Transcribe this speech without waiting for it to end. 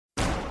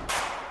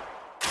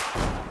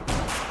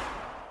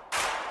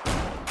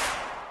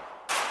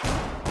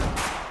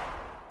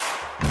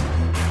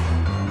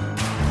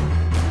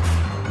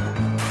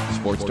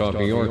Sports Talk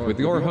New York with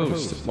your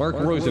hosts, Mark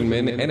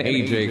Rosenman and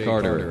AJ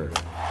Carter.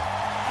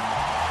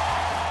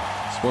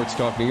 Sports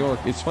Talk New York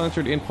is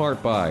sponsored in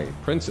part by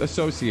Prince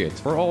Associates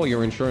for all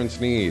your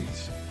insurance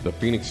needs, the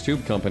Phoenix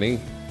Tube Company,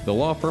 the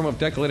law firm of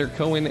Declator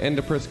Cohen and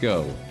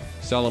DePrisco,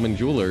 Solomon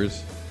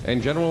Jewelers,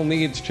 and General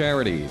Needs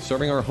Charity,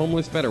 serving our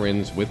homeless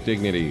veterans with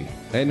dignity.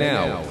 And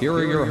now, here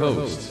are your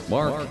hosts,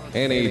 Mark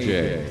and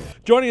AJ.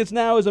 Joining us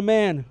now is a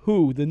man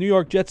who the New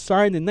York Jets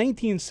signed in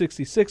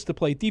 1966 to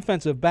play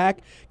defensive back,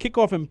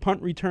 kickoff and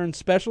punt return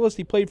specialist.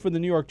 He played for the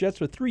New York Jets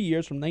for 3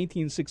 years from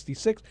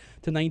 1966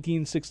 to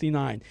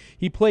 1969.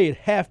 He played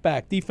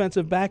halfback,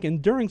 defensive back,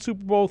 and during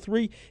Super Bowl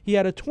III, he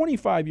had a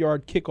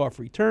 25-yard kickoff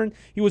return.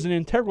 He was an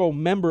integral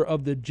member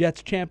of the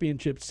Jets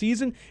championship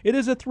season. It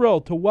is a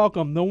thrill to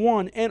welcome the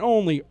one and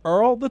only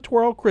Earl the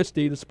Twirl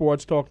Christie to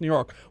Sports Talk New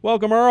York.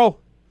 Welcome, Earl.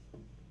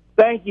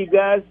 Thank you,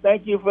 guys.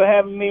 Thank you for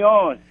having me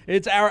on.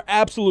 It's our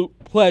absolute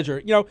pleasure.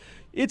 You know,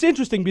 it's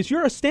interesting because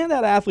you're a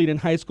standout athlete in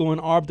high school in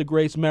Havre de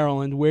Grace,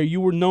 Maryland, where you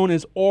were known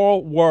as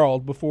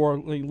All-World before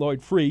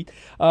Lloyd Free.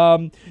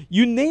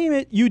 You name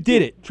it, you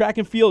did it. Track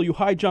and field, you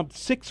high jumped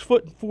 6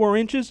 foot 4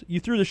 inches. You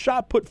threw the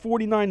shot put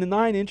 49 to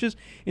 9 inches.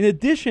 In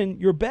addition,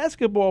 your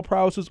basketball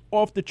prowess is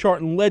off the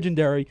chart and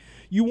legendary.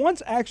 You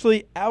once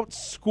actually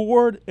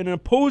outscored an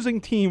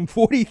opposing team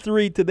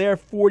 43 to their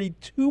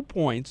 42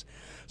 points.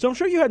 So I'm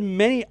sure you had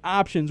many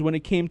options when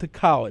it came to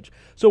college.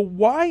 So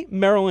why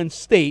Maryland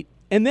State?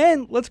 And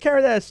then let's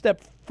carry that a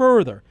step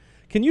further.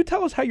 Can you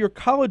tell us how your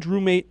college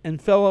roommate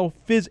and fellow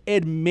phys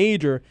ed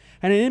major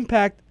had an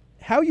impact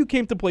how you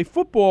came to play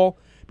football?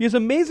 Because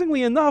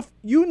amazingly enough,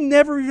 you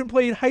never even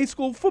played high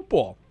school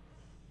football.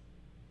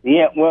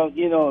 Yeah, well,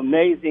 you know,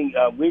 amazing.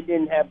 We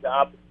didn't have the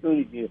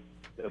opportunity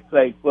to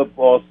play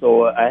football,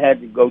 so I had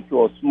to go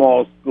to a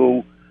small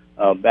school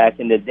back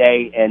in the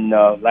day. And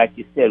like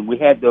you said, we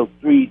had those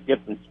 3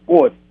 different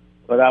sports,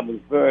 but I was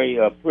very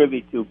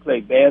privy to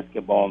play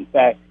basketball. In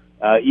fact,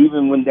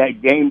 even when that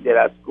game that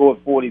I scored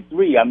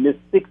 43, I missed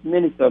 6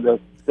 minutes of the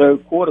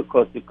third quarter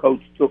because the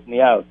coach took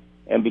me out.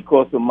 And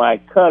because of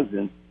my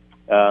cousin,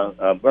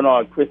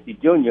 Bernard Christie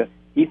Jr.,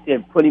 he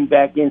said put him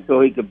back in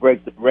so he could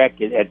break the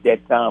record at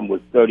that time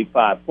was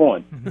 35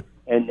 points.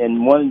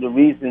 And one of the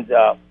reasons,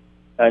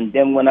 and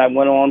then when I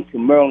went on to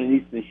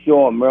Maryland Eastern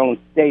Shore, Maryland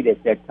State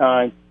at that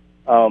time,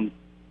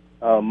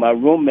 my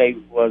roommate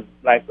was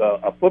like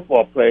a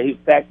football player. In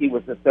fact, he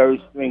was the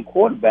third-string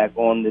quarterback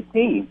on the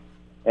team.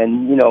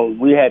 And, you know,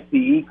 we had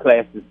PE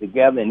classes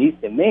together, and he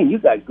said, man, you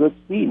got good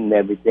speed and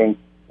everything.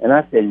 And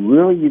I said,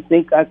 really, you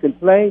think I could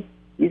play?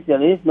 He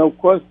said, there's no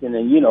question.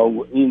 And, you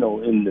know, in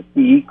the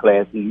PE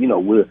classes, you know,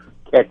 we're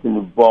catching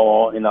the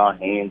ball in our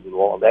hands and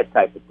all that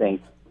type of thing.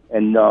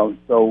 And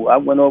so I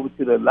went over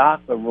to the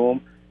locker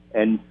room,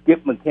 and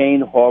Skip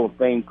McCain, Hall of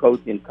Fame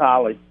coach in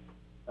college,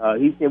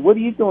 he said, what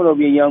are you doing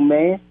over here, young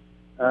man?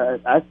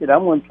 I said, I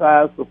want to try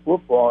out for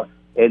football.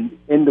 And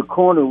in the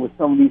corner with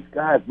some of these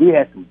guys, we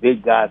had some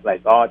big guys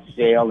like Art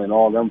Shell and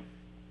all them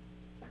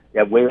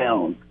that were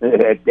down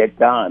at that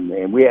time,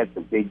 man. We had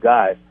some big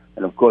guys.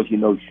 And, of course, you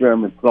know,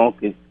 Sherman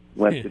Plunkett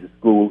went to the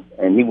school,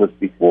 and he was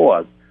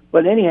before us.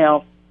 But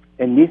anyhow,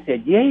 and he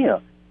said, yeah.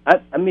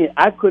 I mean,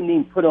 I couldn't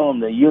even put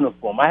on the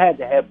uniform. I had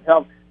to have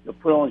help to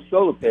put on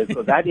shoulder pads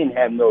because I didn't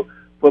have no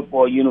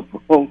football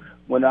uniform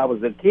when I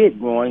was a kid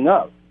growing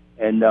up.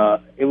 And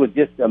it was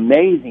just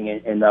amazing.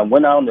 And I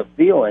went out on the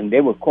field, and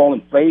they were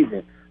calling plays,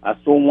 and I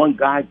saw one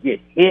guy get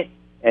hit,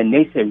 and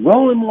they said,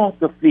 roll him off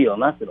the field.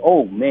 And I said,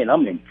 oh, man,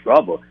 I'm in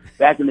trouble.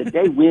 Back in the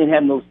day, we didn't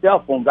have no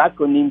cell phones. I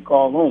couldn't even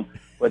call home.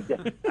 But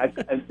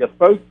the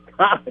first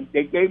time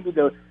they gave me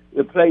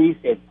the play, he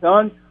said,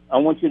 son, I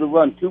want you to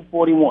run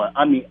 241.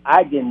 I mean,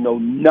 I didn't know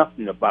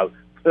nothing about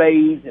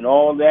plays and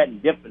all that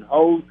and different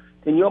holes.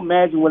 Can you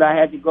imagine what I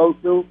had to go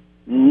through?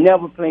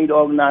 Never played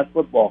organized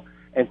football.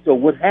 And so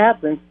what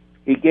happened,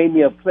 he gave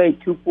me a play,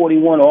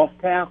 241 off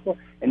tackle,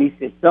 and he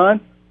said,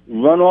 son,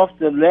 run off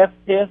the left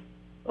hip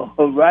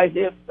or right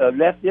hip,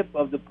 left hip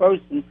of the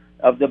person,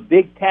 of the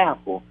big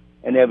tackle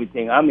and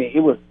everything. I mean,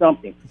 it was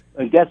something.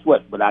 And guess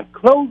what? But I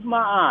closed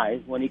my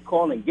eyes when he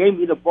called and gave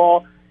me the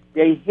ball.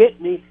 They hit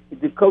me.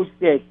 The coach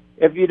said,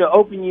 if you'd have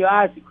opened your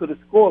eyes, you could have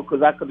scored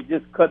because I could have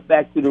just cut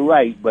back to the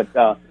right. But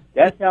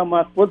that's how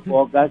my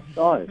football got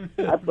started.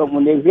 I thought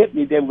when they hit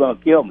me, they were going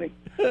to kill me.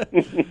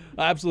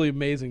 Absolutely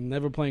amazing.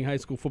 Never playing high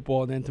school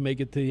football and then to make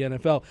it to the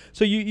NFL.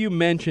 So you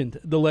mentioned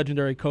the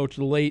legendary coach,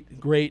 the late,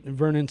 great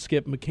Vernon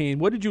Skip McCain.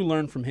 What did you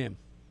learn from him?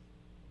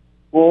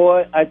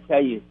 Boy, I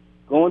tell you,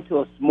 going to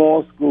a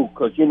small school,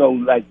 because, you know,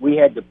 like we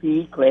had the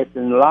PE class,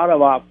 and a lot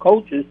of our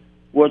coaches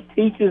were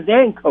teachers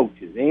and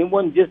coaches. And it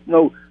wasn't just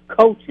no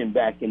coaching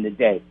back in the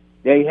day.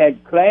 They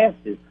had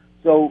classes.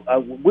 So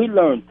we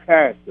learned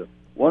character.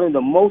 One of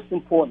the most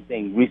important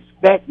things,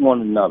 respect one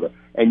another.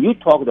 And you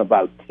talking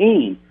about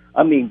team.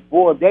 I mean,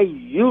 boy, they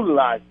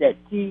utilized that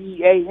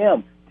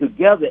TEAM.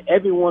 Together,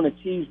 everyone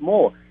achieves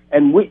more.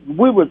 And we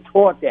were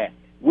taught that.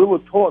 We were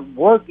taught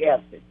work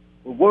ethic.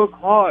 Work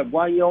hard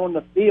while you're on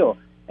the field.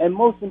 And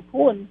most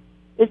important,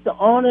 it's an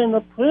honor and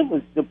a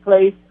privilege to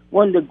play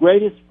one of the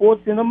greatest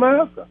sports in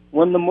America,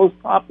 one of the most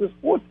popular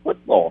sports,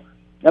 football.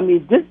 I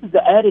mean, this is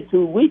the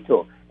attitude we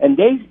took. And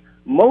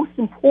most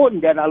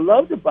important that I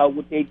loved about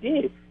what they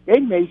did, they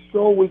made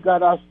sure we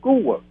got our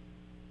schoolwork.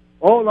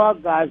 All our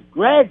guys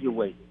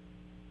graduated.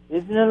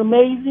 Isn't it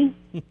amazing?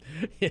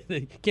 Yeah,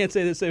 can't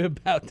say the same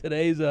about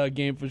today's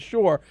game for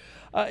sure.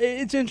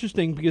 It's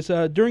interesting because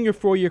during your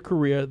 4-year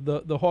career,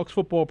 the Hawks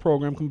football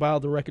program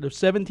compiled a record of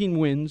 17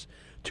 wins,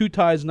 2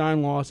 ties,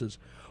 9 losses.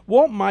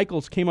 Walt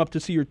Michaels came up to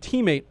see your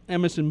teammate,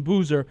 Emerson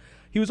Boozer.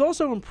 He was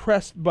also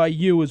impressed by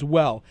you as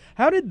well.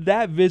 How did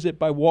that visit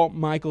by Walt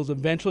Michaels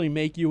eventually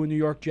make you a New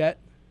York Jet?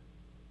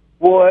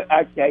 Boy,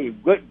 I tell you,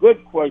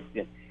 good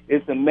question.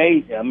 It's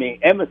amazing. I mean,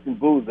 Emerson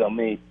Boozer,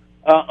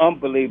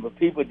 unbelievable.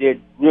 People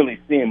didn't really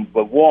see him,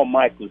 but Walt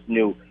Michaels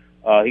knew.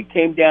 He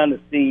came down to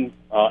see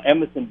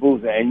Emerson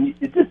Boozer, and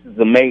this is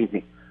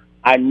amazing.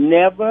 I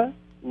never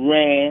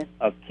ran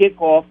a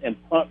kickoff and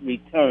punt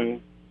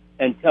return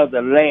until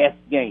the last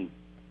game,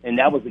 and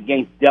that was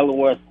against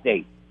Delaware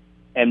State.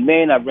 And,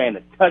 man, I ran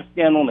a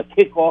touchdown on the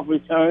kickoff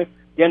return.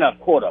 Then I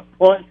caught a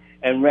punt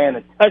and ran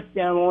a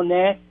touchdown on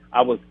that.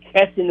 I was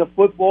catching the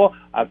football.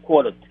 I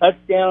caught a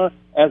touchdown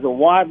as a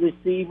wide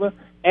receiver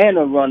and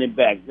a running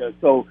back.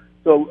 So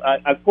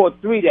I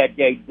caught 3 that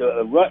day.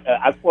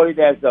 I caught it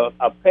as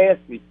a pass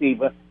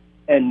receiver.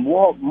 And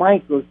Walt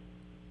Michaels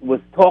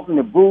was talking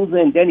to Boozer,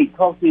 and then he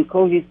talked to his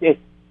coach. He said,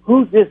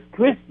 "Who's this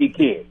Christie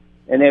kid?"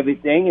 and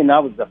everything. And I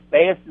was the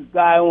fastest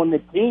guy on the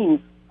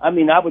team. I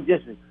mean, I was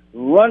just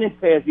running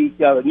past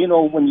each other. You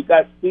know, when you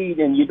got speed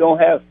and you don't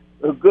have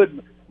a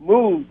good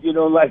moves, you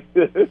know, like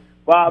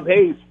Bob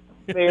Hayes,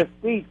 fast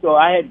speed. So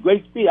I had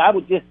great speed. I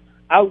was just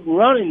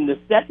outrunning the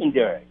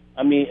secondary.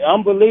 I mean,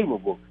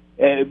 unbelievable.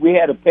 We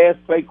had a pass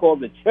play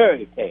called the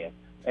cherry pass.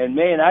 And,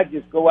 man, I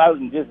just go out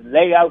and just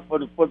lay out for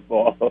the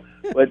football.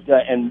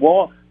 And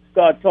Walt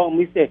started talking.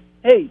 He said,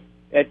 "Hey,"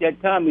 at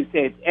that time he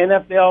said,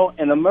 "NFL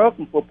and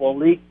American Football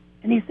League."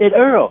 And he said,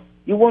 "Earl,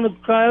 you want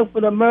to try out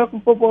for the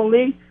American Football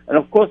League?" And,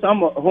 of course,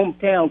 I'm a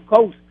hometown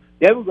coach.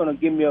 They were going to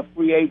give me a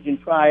free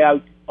agent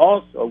tryout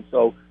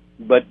also.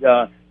 But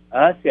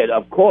I said,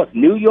 of course,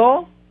 New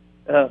York,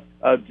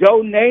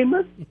 Joe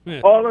Namath,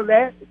 all of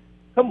that.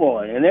 Come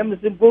on. And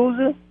Emerson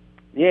Boozer.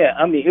 Yeah,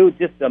 I mean, it was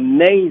just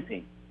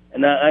amazing.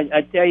 And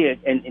I tell you,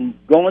 and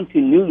going to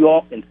New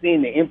York and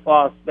seeing the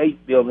Empire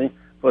State Building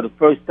for the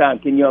first time,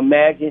 can you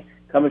imagine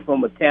coming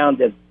from a town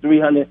that's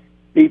 300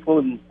 people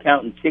and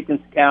counting chickens,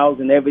 cows,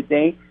 and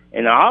everything?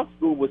 And our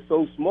school was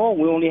so small,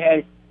 we only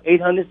had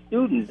 800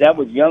 students. That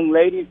was young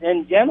ladies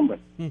and gentlemen.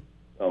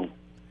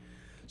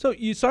 So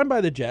you signed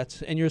by the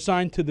Jets, and you're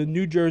assigned to the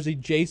New Jersey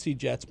JC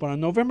Jets. But on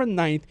November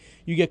 9th,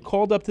 you get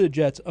called up to the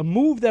Jets, a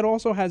move that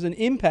also has an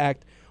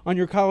impact on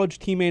your college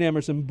teammate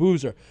Emerson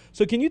Boozer.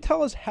 So can you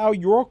tell us how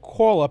your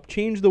call-up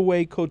changed the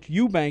way Coach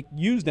Eubank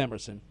used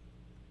Emerson?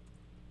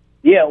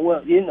 Yeah,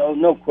 well, you know,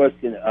 no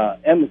question.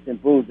 Emerson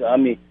Boozer, I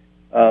mean,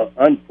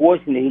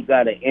 unfortunately, he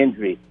got an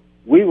injury.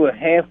 We were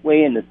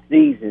halfway in the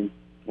season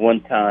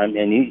one time,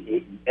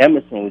 and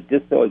Emerson was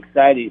just so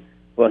excited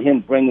for him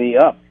bringing me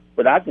up.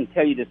 But I can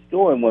tell you the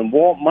story. When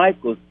Walt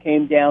Michaels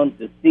came down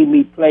to see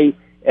me play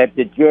at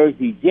the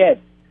Jersey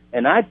Jets,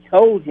 and I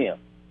told him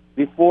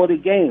before the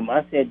game,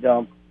 I said,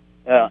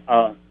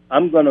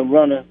 I'm going to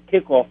run a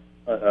kickoff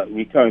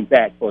return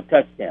back for a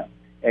touchdown.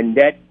 And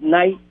that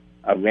night,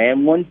 I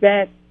ran one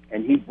back,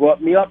 and he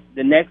brought me up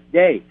the next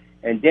day.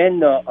 And then,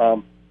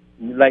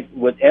 like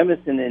with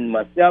Emerson and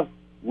myself,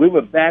 we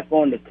were back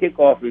on the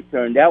kickoff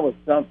return. That was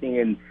something,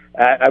 and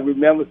I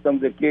remember some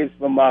of the kids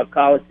from our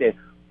college said,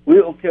 "We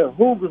don't care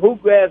who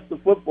grabs the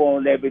football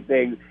and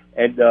everything."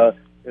 And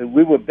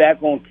we were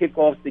back on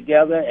kickoffs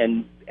together,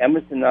 and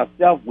Emerson and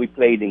ourselves, we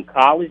played in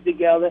college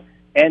together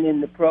and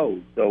in the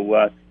pros.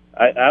 So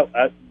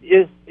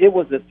it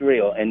was a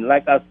thrill. And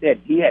like I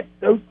said, he had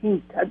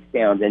 13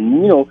 touchdowns,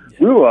 and, you know,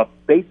 we were a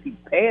basic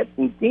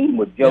passing team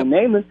with Joe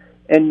Namath.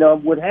 And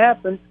what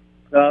happened,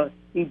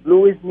 he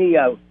blew his knee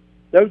out.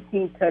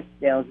 13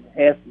 touchdowns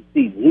in half the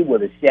season. He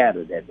would have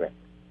shattered that record.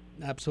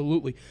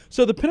 Absolutely.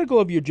 So the pinnacle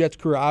of your Jets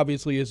career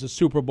obviously is a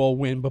Super Bowl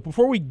win. But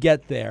before we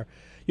get there,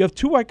 you have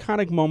 2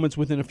 iconic moments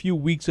within a few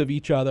weeks of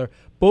each other,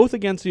 both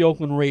against the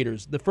Oakland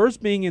Raiders. The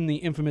first being in the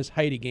infamous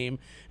Heidi game.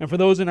 And for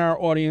those in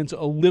our audience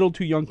a little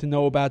too young to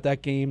know about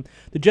that game,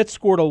 the Jets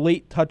scored a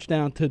late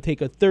touchdown to take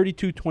a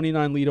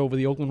 32-29 lead over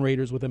the Oakland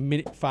Raiders with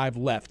 1:05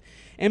 left.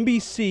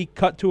 NBC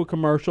cut to a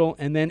commercial,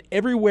 and then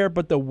everywhere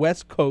but the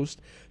West Coast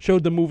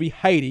showed the movie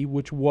Heidi,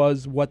 which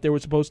was what they were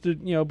supposed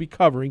to, be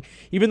covering,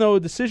 even though a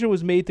decision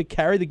was made to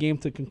carry the game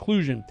to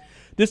conclusion.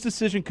 This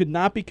decision could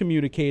not be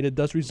communicated,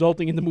 thus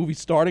resulting in the movie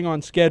starting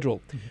on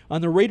schedule.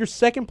 On the Raiders'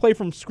 second play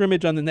from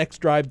scrimmage on the next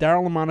drive,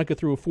 Daryle Lamonica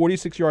threw a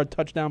 46-yard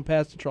touchdown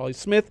pass to Charlie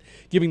Smith,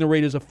 giving the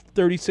Raiders a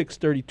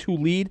 36-32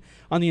 lead.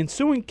 On the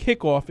ensuing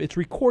kickoff, it's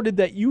recorded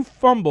that you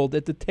fumbled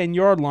at the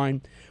 10-yard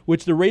line,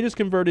 which the Raiders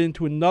converted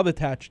into another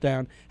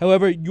touchdown.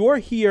 However, you're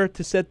here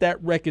to set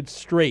that record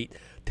straight.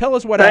 Tell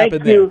us what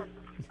happened there.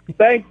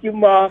 Thank you,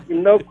 Mark.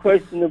 No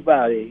question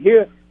about it.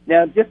 Here,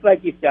 now, just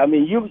like you said, I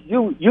mean,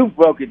 you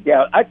broke it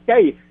down. I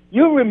tell you,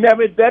 You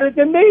remember it better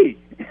than me.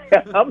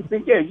 I was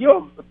thinking,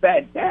 you're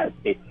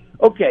fantastic.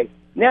 Okay,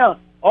 now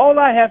all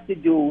I have to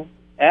do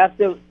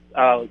after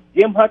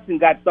Jim Hudson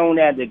got thrown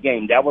out of the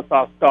game, that was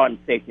our starting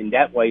safety.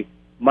 That way,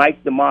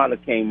 Mike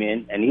DeMarla came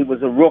in, and he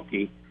was a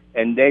rookie,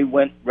 and they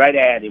went right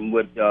at him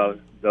with the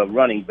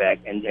running back,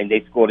 and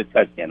they scored a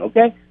touchdown,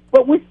 okay?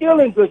 But we're still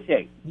in good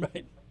shape.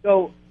 Right.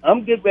 So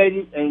I'm getting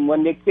ready, and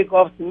when they kick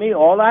off to me,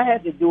 all I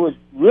had to do is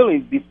really,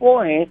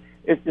 beforehand,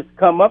 is just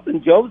come up,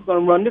 and Joe's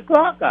going to run the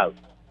clock out.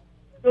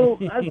 So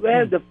I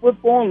grab the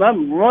football, and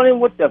I'm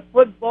running with the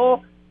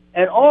football,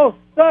 and all of a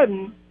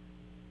sudden,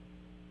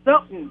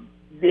 something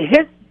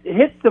hits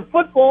the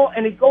football,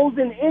 and it goes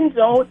in the end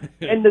zone,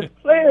 and the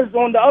players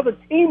on the other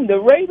team, the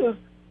Raiders,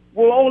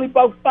 were only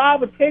about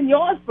 5 or 10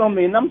 yards from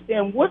me, and I'm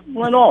saying, what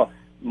went on?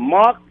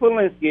 Mark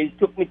Polinsky, it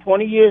took me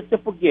 20 years to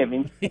forgive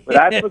him, but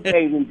I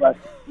forgave him, but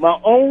my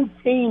own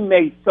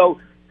teammates. So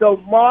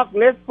Mark,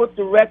 let's put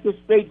the record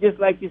straight, just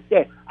like you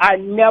said. I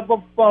never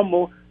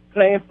fumbled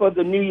playing for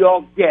the New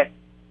York Jets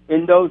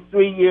in those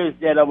 3 years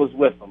that I was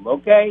with them,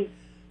 okay?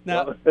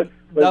 Now,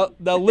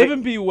 now live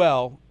and be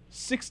well.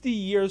 60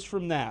 years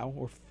from now,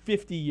 or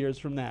 50 years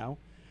from now,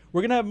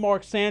 we're going to have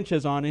Mark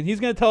Sanchez on, and he's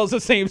going to tell us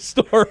the same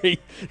story.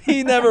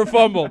 He never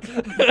fumbled.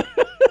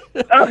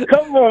 Oh,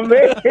 come on,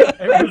 man.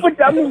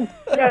 I mean,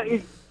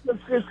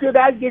 should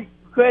I get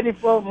credit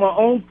for my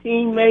own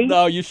teammate?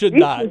 No, you should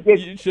not.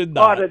 You should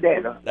not. Part of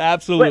that.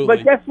 Absolutely.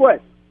 But guess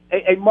what?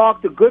 And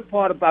Mark, the good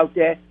part about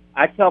that,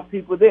 I tell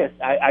people this.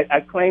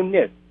 I claim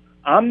this.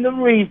 I'm the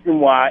reason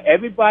why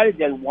everybody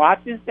that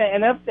watches the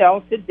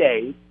NFL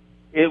today,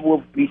 it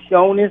will be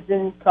shown as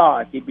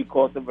entirety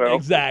because of Earl.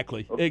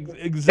 Exactly.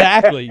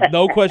 Exactly.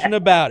 No question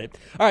about it.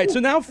 All right, so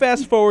now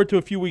fast forward to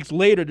a few weeks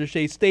later to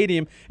Shea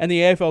Stadium and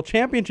the AFL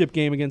Championship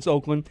game against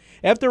Oakland.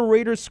 After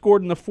Raiders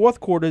scored in the fourth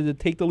quarter to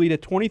take the lead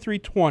at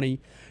 23-20,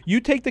 you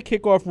take the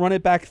kickoff, run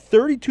it back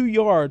 32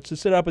 yards to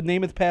set up a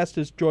Namath pass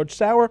to George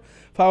Sauer,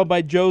 followed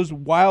by Joe's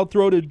wild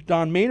throw to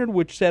Don Maynard,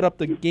 which set up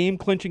the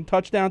game-clinching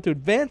touchdown to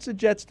advance the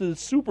Jets to the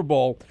Super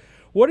Bowl.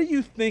 What are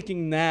you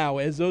thinking now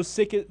as those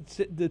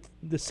the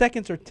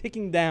seconds are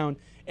ticking down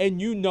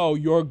and you know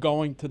you're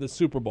going to the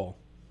Super Bowl?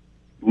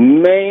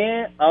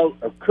 Man,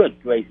 good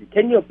gracious.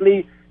 Can you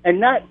believe? And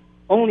not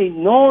only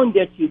knowing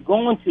that you're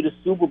going to the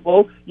Super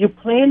Bowl, you're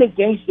playing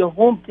against your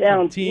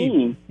hometown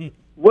team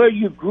where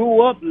you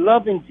grew up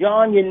loving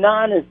John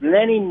Unitas,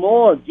 Lenny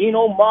Moore,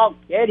 Gino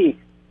Marchetti,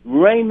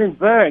 Raymond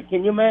Burr.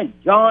 Can you imagine?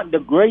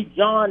 The great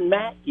John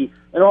Mackey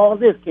and all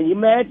this. Can you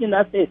imagine?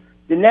 I said,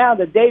 now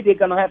today they're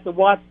going to have to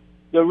watch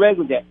the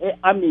regular.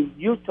 I mean,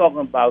 you talking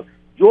about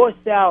George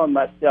Sauer and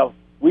myself,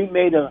 we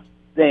made a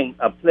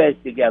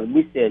pledge together.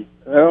 We said,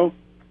 Earl,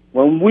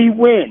 when we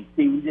win,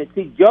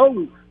 see,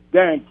 Joe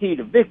guaranteed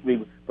a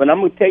victory, but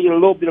I'm going to tell you a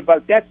little bit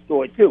about that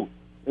story, too.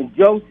 And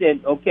Joe said,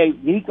 okay,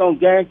 he's going to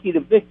guarantee the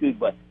victory,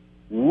 but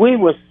we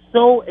were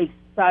so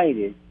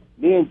excited.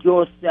 Me and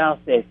George Sauer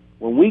said,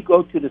 when we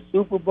go to the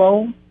Super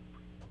Bowl,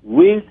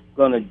 we're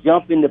going to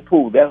jump in the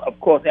pool. That,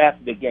 of course,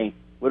 after the game,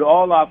 with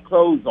all our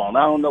clothes on.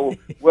 I don't know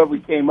where we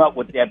came up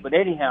with that, but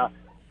anyhow,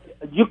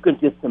 you can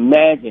just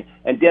imagine.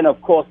 And then,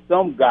 of course,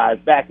 some guys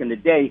back in the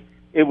day,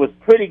 it was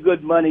pretty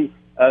good money.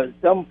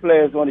 Some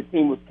players on the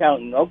team was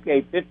counting,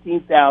 okay,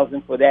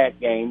 $15,000 for that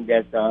game.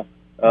 That's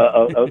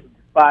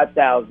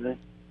 $5,000.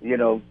 You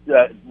know,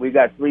 we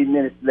got 3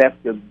 minutes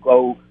left to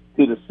go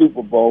to the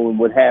Super Bowl and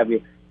what have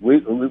you. We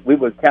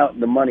were counting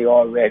the money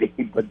already,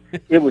 but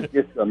it was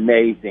just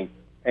amazing.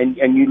 And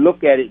you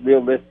look at it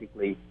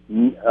realistically.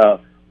 We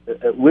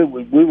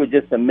were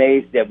just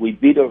amazed that we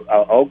beat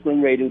our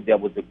Oakland Raiders. That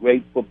was a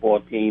great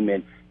football team,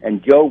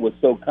 and Joe was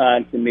so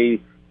kind to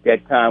me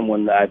that time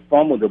when I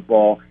fumbled the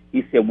ball.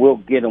 He said, "We'll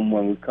get them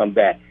when we come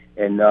back."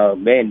 And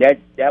man,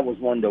 that was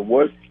one of the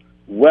worst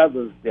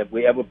weathers that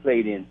we ever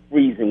played in.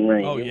 Freezing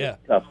rain. Oh, it yeah.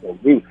 was tough. So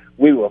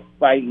we were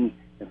fighting,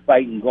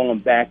 going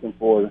back and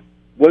forth.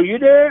 Were you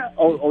there?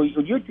 Or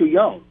you're too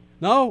young?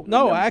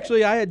 No.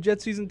 Actually, I had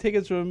Jet season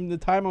tickets from the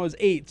time I was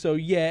 8. So,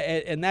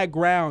 yeah, and that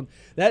ground,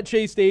 that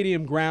Shea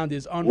Stadium ground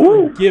is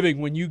unforgiving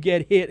when you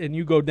get hit and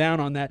you go down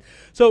on that.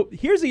 So,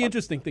 here's the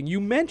interesting thing. You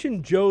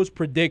mentioned Joe's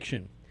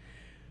prediction.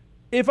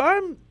 If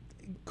I'm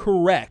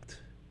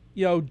correct,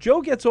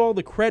 Joe gets all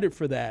the credit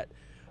for that.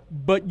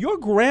 But your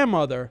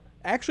grandmother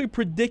actually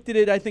predicted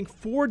it, I think,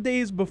 4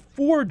 days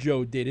before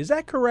Joe did. Is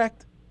that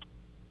correct?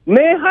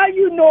 Man, how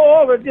you know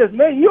all of this?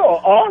 Man, you're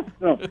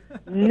awesome.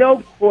 No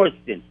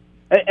question.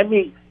 I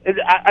mean,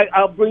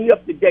 I'll bring you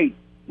up to date.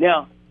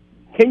 Now,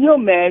 can you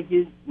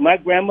imagine my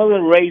grandmother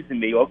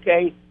raising me,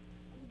 okay?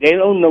 They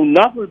don't know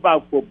nothing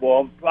about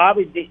football.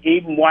 Probably didn't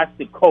even watch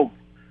the Colts.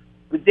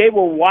 But they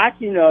were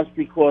watching us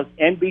because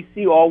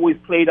NBC always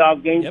played our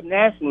games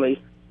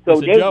nationally.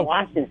 So they were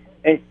watching.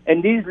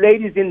 And these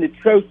ladies in the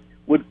church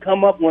would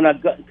come up when I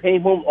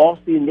came home off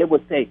season. They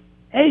would say,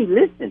 hey,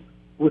 listen,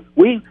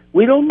 we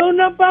don't know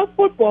nothing about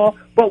football,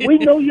 but we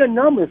know your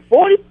number is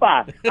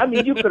 45. I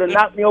mean, you could have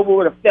knocked me over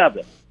with a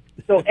feather.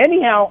 So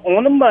anyhow,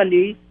 on a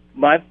Monday,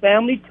 my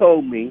family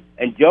told me,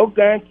 and Joe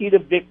guaranteed a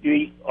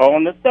victory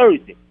on a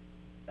Thursday.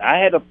 I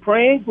had a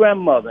praying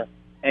grandmother,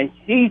 and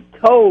she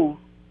told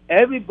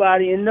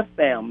everybody in the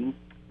family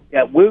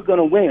that we're going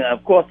to win.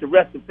 Of course, the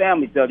rest of the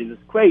family thought it was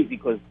crazy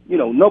because,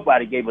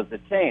 nobody gave us a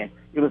chance.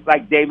 It was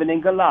like David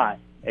and Goliath.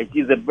 And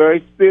she's a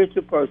very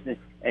spiritual person,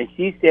 and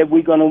she said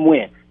we're going to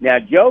win. Now,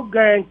 Joe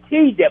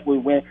guaranteed that we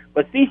win,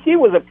 but see, she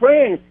was a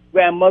praying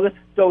grandmother,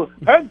 so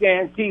her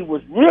guarantee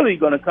was really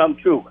going to come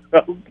true,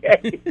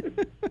 okay?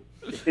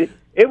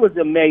 It was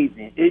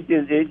amazing.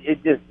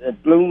 It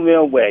just blew me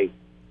away.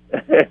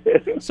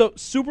 So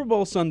Super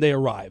Bowl Sunday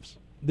arrives.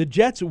 The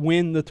Jets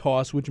win the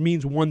toss, which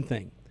means one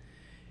thing.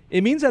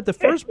 It means that the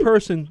first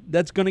person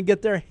that's going to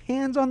get their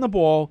hands on the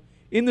ball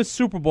in the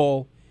Super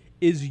Bowl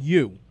is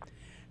you.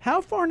 How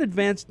far in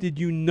advance did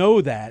you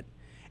know that?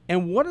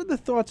 And what are the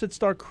thoughts that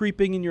start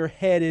creeping in your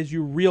head as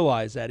you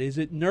realize that? Is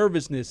it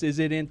nervousness? Is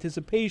it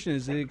anticipation?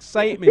 Is it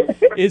excitement?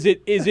 Is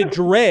it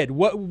dread?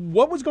 What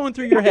was going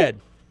through your head?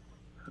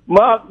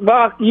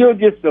 Mark, you're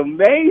just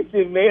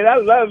amazing, man. I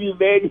love you,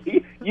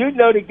 man. You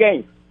know the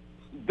game.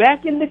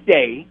 Back in the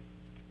day,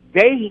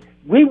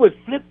 we would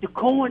flip the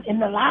coin in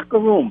the locker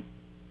room.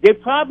 They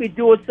probably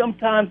do it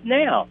sometimes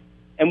now,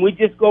 and we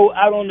just go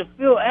out on the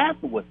field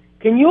afterwards.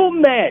 Can you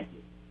imagine?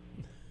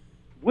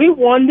 We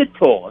won the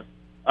toss.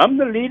 I'm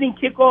the leading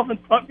kickoff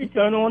and punt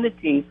returner on the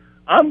team.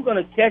 I'm going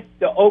to catch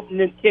the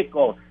opening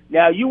kickoff.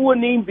 Now, you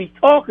wouldn't even be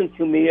talking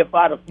to me if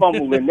I'd have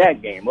fumbled in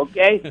that game,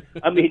 okay?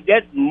 I mean,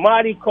 that's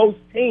mighty coach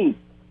team.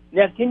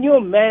 Now, can you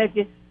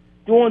imagine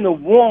doing the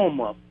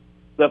warm-up,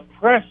 the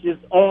pressure's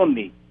on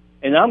me,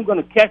 and I'm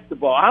going to catch the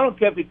ball. I don't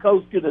care if it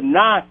goes to the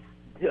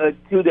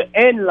to the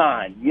end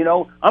line,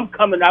 I'm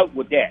coming out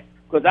with that.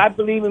 Because I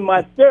believe in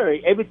my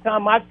theory, every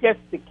time I catch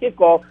the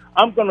kickoff,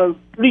 I'm going to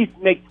at least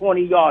make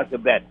 20 yards or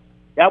better.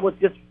 That was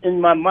just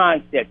in my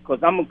mindset because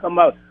I'm going to come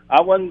out.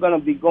 I wasn't going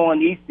to be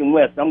going east and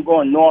west. I'm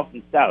going north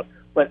and south.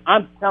 But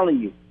I'm telling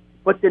you,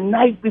 but the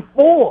night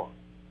before,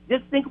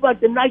 just think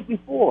about the night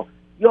before,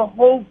 your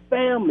whole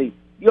family,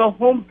 your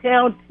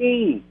hometown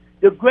team,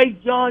 the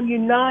great John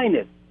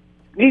Unitas.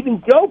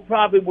 Even Joe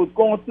probably was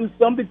going through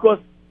some because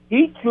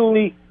he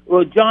truly,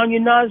 John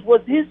Unitas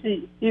was his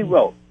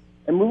hero.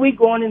 And when we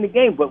going in the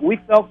game, but we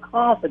felt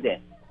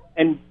confident.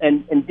 And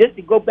just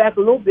to go back a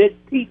little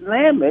bit, Pete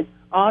Lambert,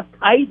 our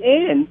tight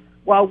end,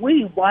 while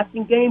we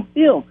watching game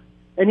film,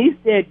 and he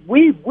said,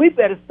 we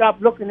better stop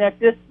looking at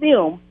this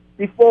film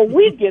before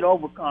we get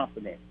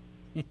overconfident.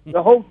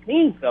 The whole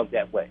team felt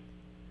that way.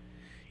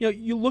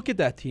 You look at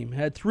that team,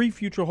 had 3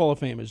 future Hall of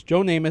Famers,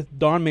 Joe Namath,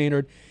 Don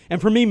Maynard, and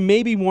for me,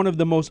 maybe one of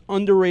the most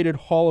underrated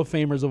Hall of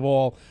Famers of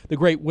all, the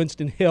great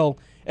Winston Hill,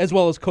 as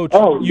well as Coach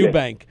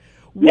Eubank.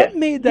 What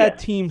made that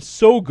team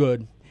so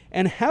good,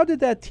 and how did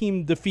that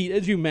team defeat,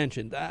 as you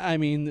mentioned, I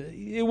mean,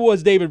 it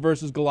was David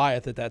versus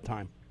Goliath at that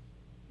time.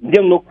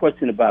 There's no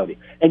question about it.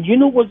 And you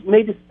know what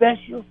made it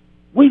special?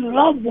 We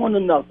loved one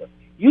another.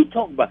 You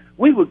talk about,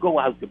 we would go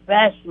out to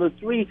Bachelor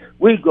 3,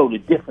 we'd go to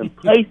different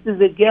places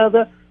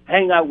together,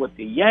 hang out with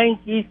the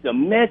Yankees, the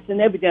Mets, and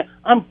everything.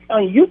 I'm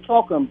telling you, you're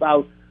talking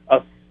about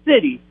a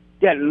city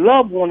that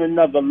loved one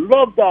another,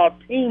 loved our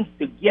teams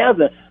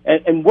together,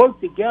 and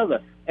worked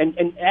together. And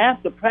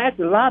after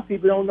practice, a lot of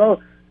people don't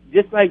know,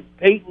 just like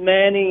Peyton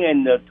Manning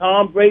and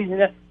Tom Brady,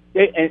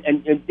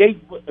 and they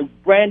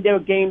brand their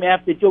game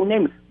after Joe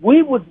Namath.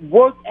 We would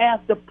work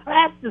after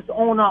practice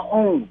on our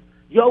own.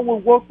 Joe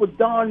would work with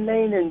Don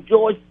Lane and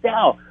George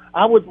Stout.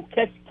 I would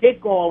catch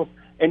kickoffs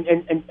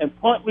and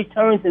punt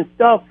returns and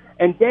stuff.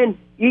 And then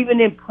even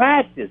in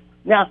practice.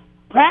 Now,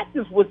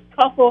 practice was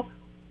tougher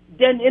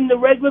than in the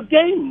regular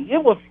game.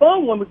 It was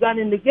fun when we got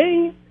in the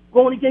game,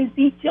 going against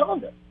each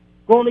other,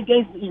 going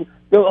against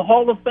the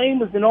Hall of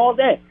Famers and all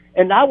that.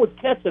 And I would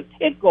catch a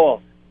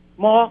kickoff,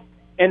 Mark,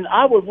 and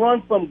I would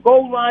run from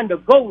goal line to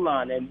goal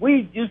line. And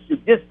we used to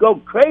just go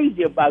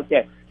crazy about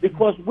that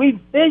because we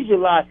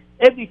visualized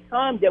every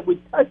time that we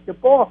touched the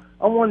ball,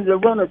 I wanted to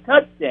run a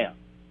touchdown.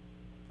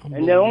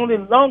 And the only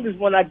longest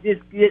one I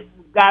just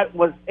got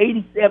was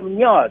 87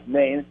 yards,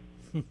 man.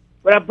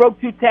 But I broke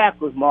 2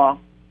 tackles, Mark.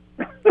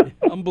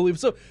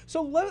 Unbelievable.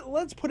 So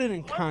let's put it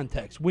in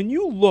context. When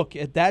you look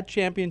at that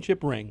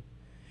championship ring,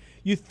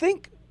 you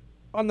think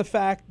on the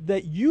fact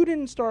that you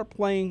didn't start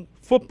playing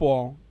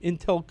football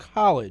until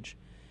college.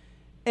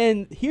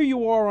 And here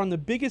you are on the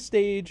biggest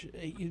stage,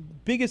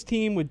 biggest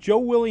team with Joe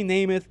Willie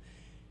Namath,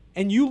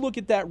 and you look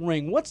at that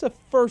ring. What's the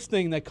first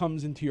thing that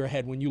comes into your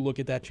head when you look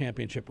at that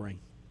championship ring?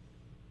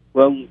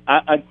 Well,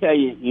 I tell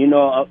you,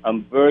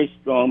 I'm very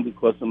strong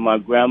because of my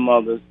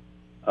grandmother's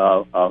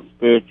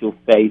spiritual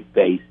faith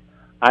base.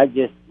 I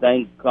just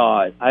thank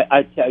God.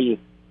 I tell you,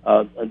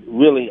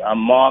 really,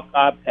 Mark,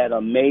 I've had an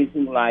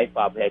amazing life.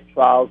 I've had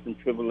trials and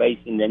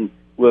tribulations, and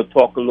we'll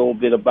talk a little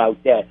bit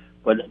about that.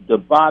 But the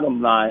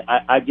bottom line,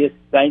 I just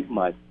thank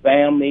my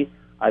family.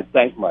 I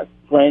thank my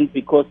friends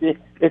because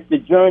it's the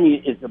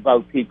journey is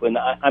about people. And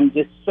I'm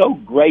just so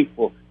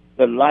grateful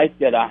the life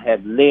that I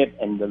have lived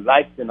and the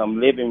life that I'm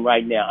living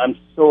right now. I'm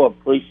so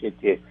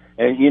appreciative.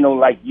 And,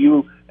 like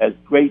you as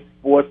great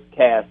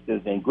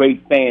sportscasters and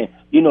great fans,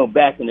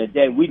 back in the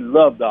day, we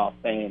loved our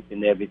fans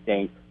and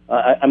everything.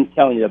 I'm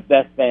telling you, the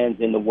best fans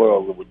in the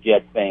world were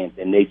Jet fans,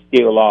 and they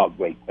still are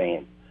great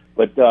fans.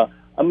 But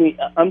I mean,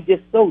 I'm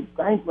just so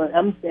thankful.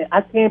 I'm saying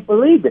I can't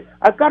believe it.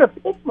 I gotta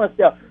pinch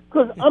myself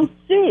because I'm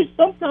serious.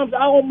 Sometimes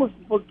I almost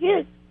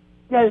forget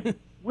that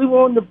we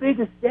were on the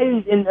biggest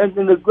stage and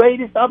the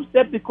greatest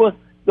upset because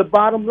the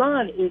bottom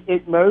line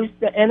it merged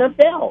the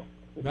NFL.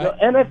 Right. The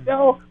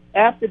NFL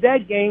after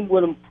that game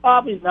would have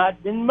probably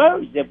not been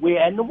merged if we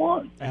hadn't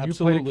won.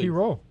 Absolutely. You played a key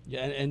role.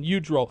 Yeah, and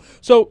huge role.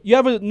 So you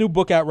have a new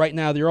book out right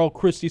now, the Earl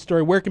Christie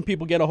Story. Where can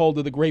people get a hold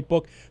of the great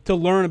book to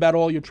learn about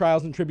all your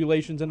trials and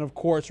tribulations and, of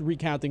course,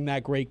 recounting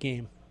that great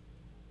game?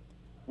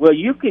 Well,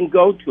 you can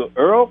go to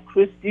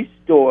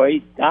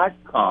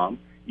EarlChristieStory.com.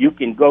 You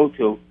can go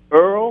to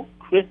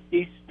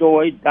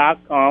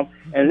EarlChristieStory.com,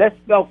 and let's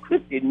spell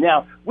Christie.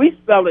 Now, we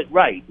spell it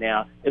right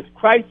now. It's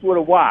Christ with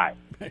a Y.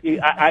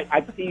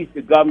 I tease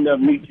the governor of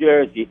New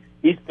Jersey.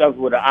 He spells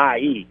with an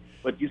I-E.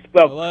 But you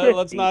spell Christie.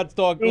 Let's not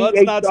start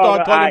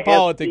talking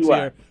politics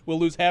here. We'll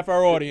lose half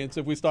our audience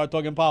if we start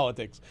talking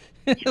politics.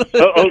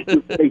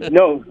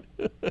 No.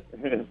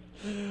 Christy.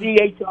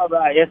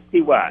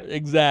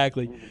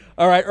 Exactly.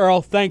 All right,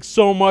 Earl, thanks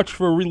so much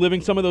for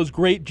reliving some of those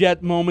great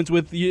Jet moments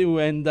with you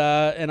and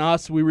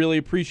us. We really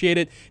appreciate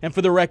it. And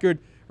for the record,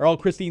 Earl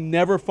Christie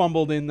never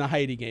fumbled in the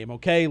Heidi game,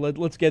 okay?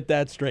 Let's get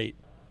that straight.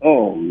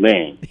 Oh,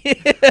 man.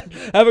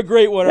 Have a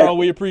great one, Earl.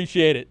 We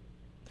appreciate it.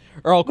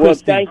 Earl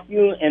Christie. Well, thank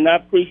you, and I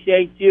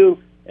appreciate you.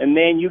 And,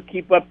 man, you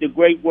keep up the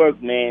great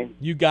work, man.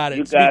 You got it.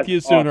 You Speak guys to you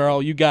soon, are-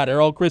 Earl. You got it.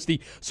 Earl Christie,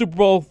 Super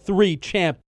Bowl III champ.